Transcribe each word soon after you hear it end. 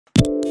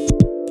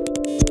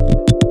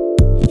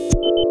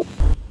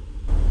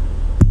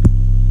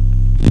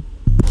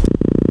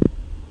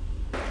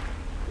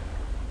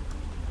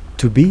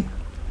To be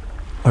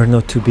or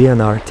not to be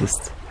an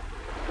artist?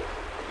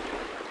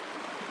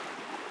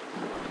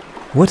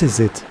 What is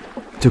it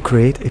to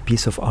create a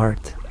piece of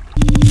art?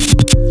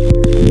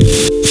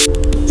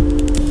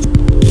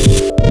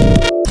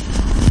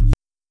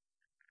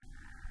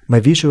 My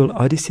visual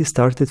odyssey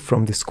started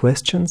from these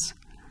questions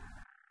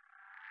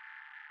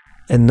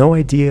and no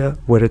idea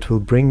where it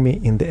will bring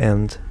me in the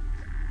end.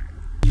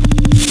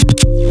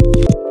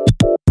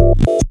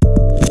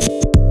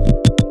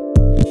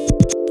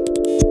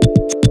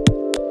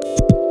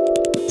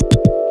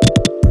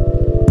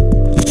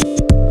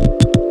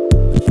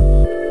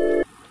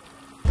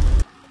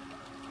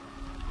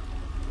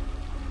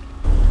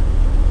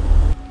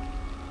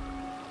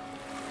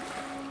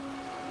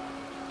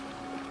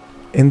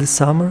 In the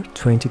summer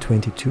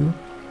 2022,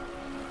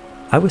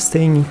 I was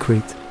staying in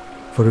Crete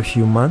for a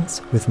few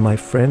months with my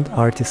friend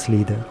artist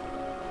Lida.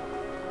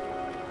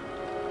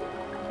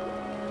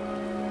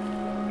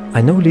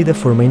 I know Lida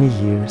for many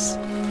years.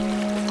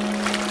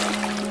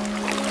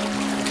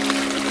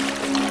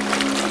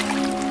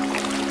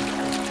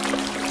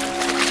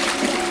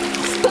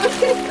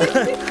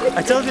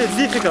 I told you it's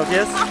difficult,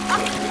 yes?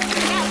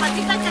 Yeah, but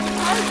it's like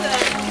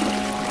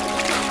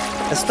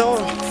a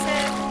stone.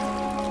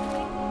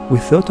 We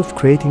thought of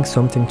creating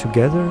something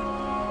together,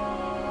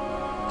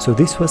 so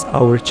this was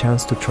our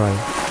chance to try.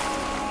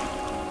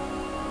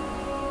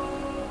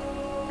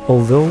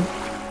 Although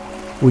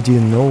we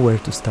didn't know where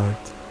to start.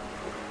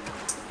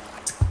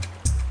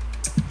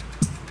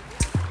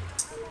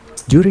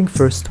 During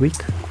first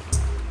week,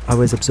 I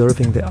was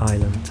observing the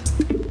island.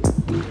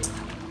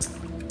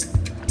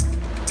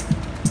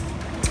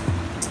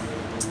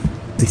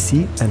 The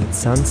sea and its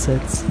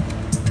sunsets,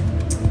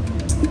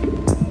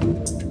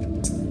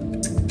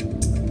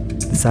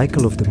 the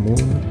cycle of the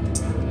moon,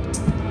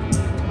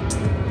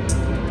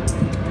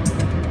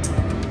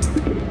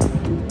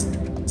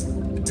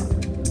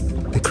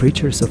 the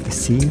creatures of the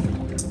sea,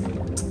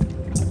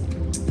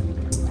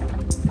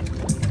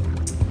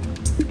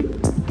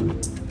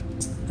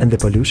 and the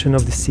pollution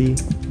of the sea,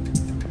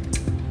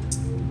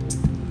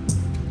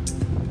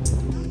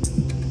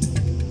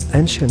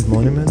 ancient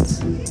monuments,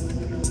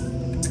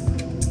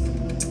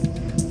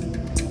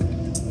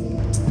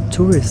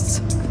 tourists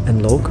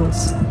and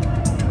locals,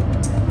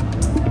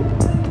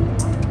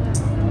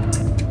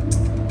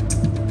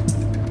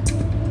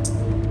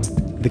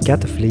 the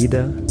cat of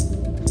Leda,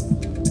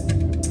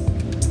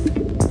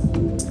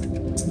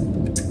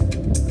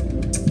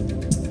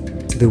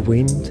 the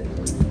wind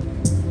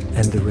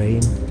and the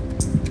rain,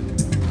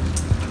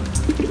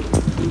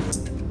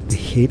 the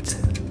heat.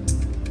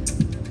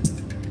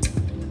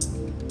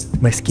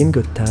 My skin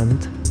got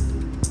tanned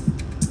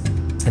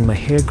and my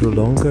hair grew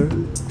longer.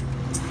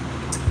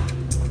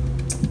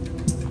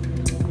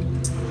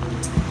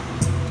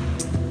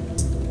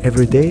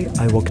 Every day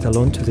I walked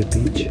alone to the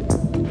beach.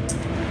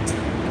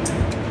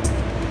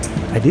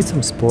 I did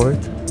some sport.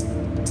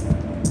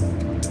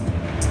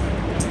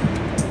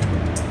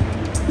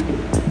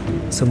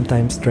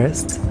 Sometimes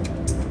dressed,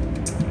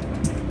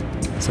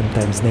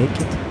 sometimes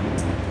naked.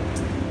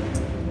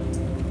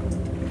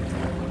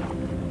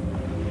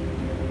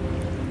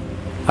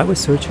 I was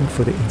searching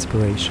for the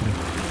inspiration.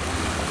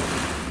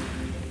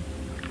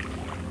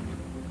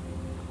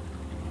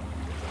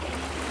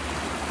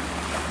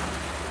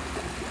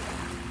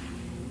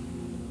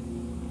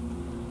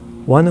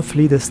 One of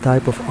Lida's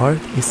type of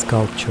art is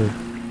sculpture.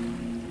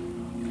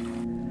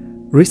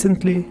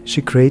 Recently,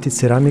 she created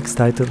ceramics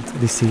titled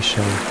the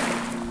Seashell.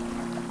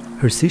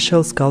 Her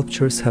seashell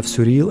sculptures have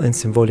surreal and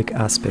symbolic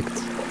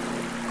aspects.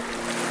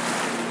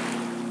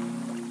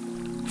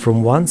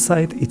 From one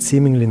side, it's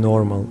seemingly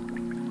normal.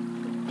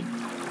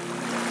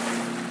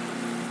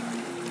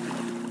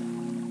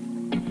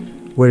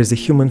 Whereas the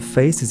human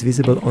face is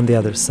visible on the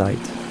other side.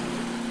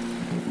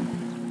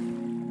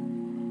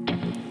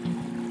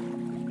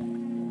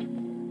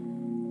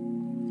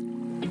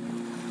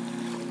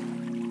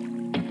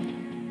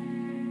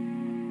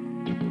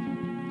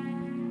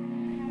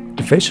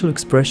 The facial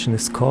expression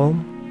is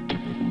calm,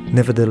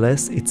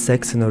 nevertheless its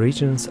sex and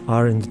origins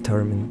are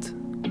undetermined.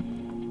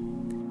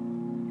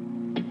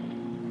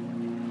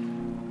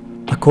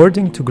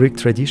 According to Greek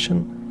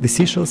tradition, the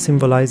seashell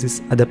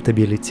symbolizes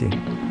adaptability.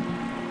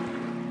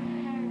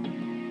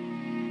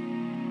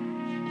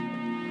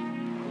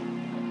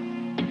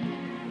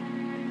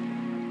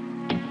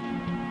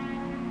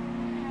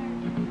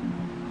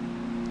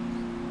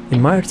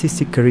 In my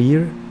artistic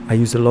career, I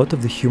use a lot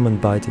of the human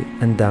body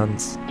and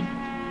dance.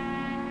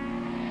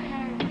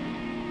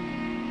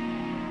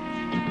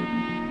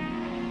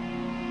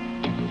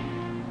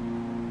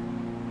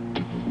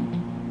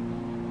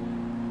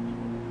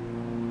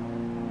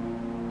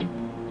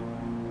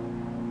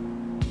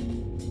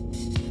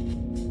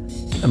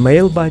 A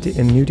male body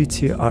and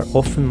nudity are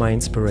often my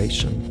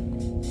inspiration.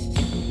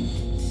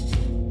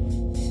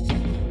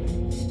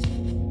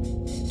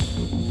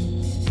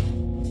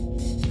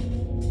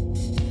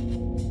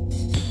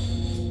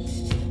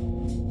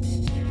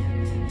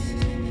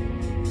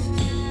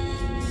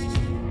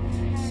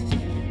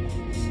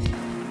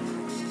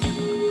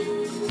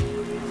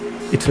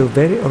 It felt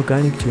very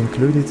organic to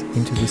include it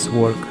into this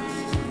work.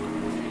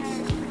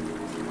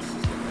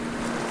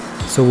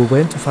 So we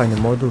went to find a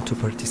model to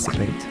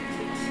participate.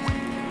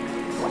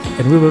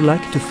 And we were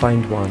lucky to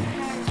find one.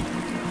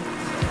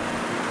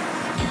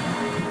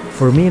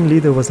 For me and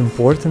Lida it was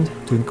important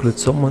to include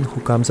someone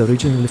who comes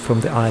originally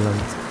from the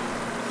island,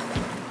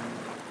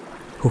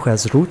 who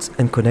has roots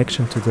and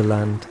connection to the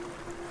land.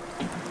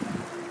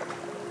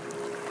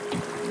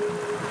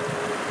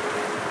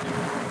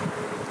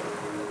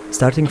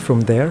 Starting from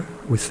there,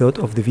 we thought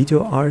of the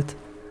video art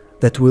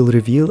that will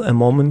reveal a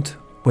moment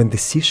when the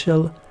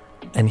seashell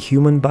and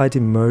human body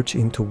merge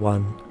into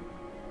one,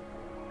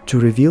 to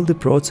reveal the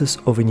process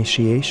of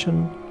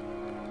initiation,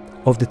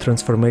 of the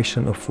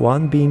transformation of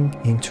one being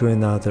into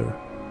another.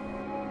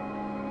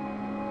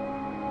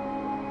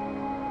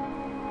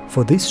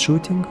 For this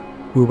shooting,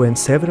 we went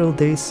several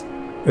days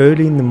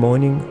early in the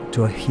morning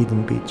to a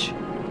hidden beach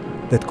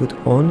that could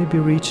only be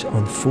reached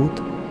on foot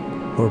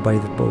or by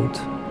the boat.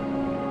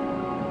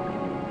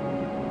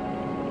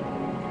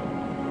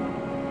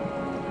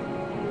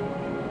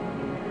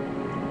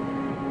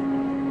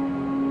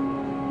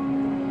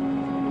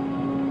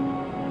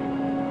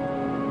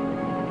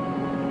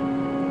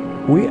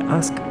 We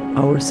ask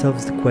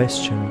ourselves the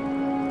question,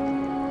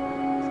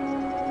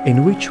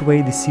 in which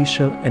way the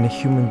seashell and a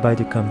human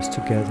body comes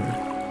together?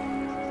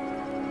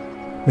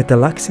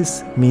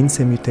 Metallaxis means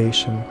a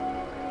mutation,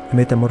 a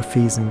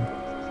metamorphism.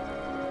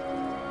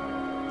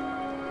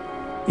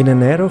 In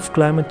an era of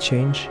climate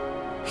change,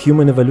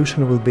 human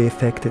evolution will be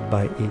affected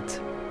by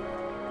it.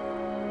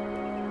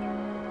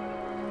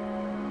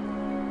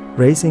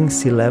 Raising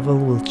sea level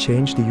will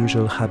change the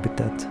usual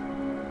habitat.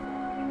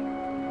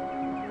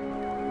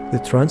 The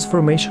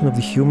transformation of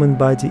the human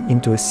body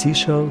into a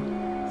seashell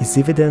is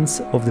evidence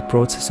of the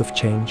process of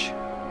change.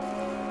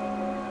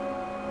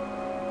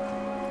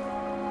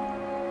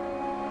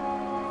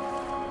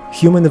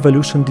 Human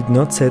evolution did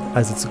not set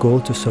as its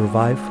goal to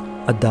survive,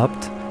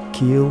 adapt,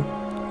 kill,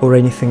 or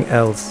anything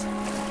else.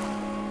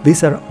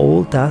 These are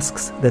all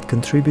tasks that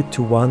contribute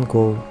to one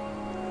goal: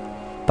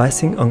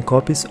 passing on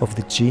copies of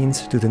the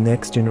genes to the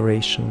next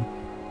generation.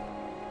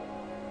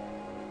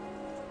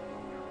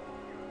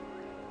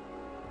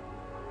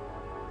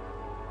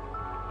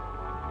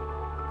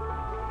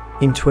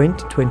 In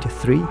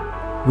 2023,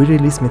 we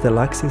released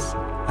Metallaxis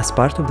as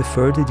part of the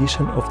third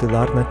edition of the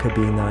Larnaca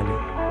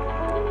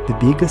Biennale, the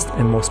biggest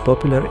and most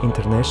popular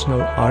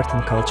international art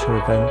and culture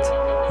event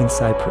in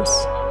Cyprus.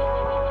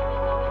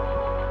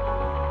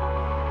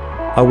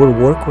 Our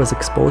work was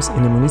exposed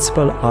in a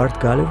municipal art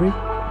gallery,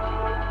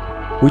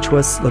 which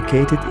was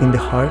located in the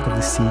heart of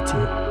the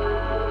city,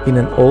 in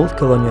an old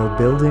colonial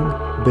building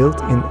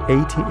built in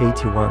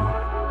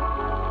 1881.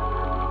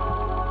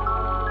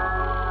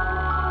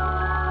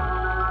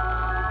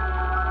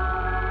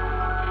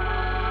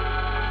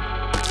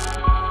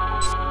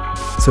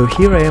 So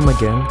here I am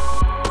again,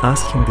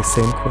 asking the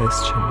same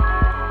question.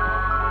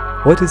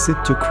 What is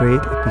it to create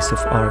a piece of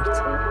art?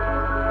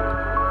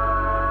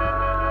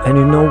 And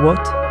you know what?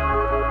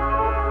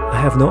 I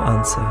have no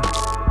answer.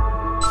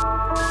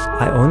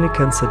 I only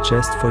can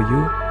suggest for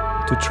you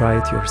to try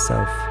it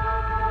yourself.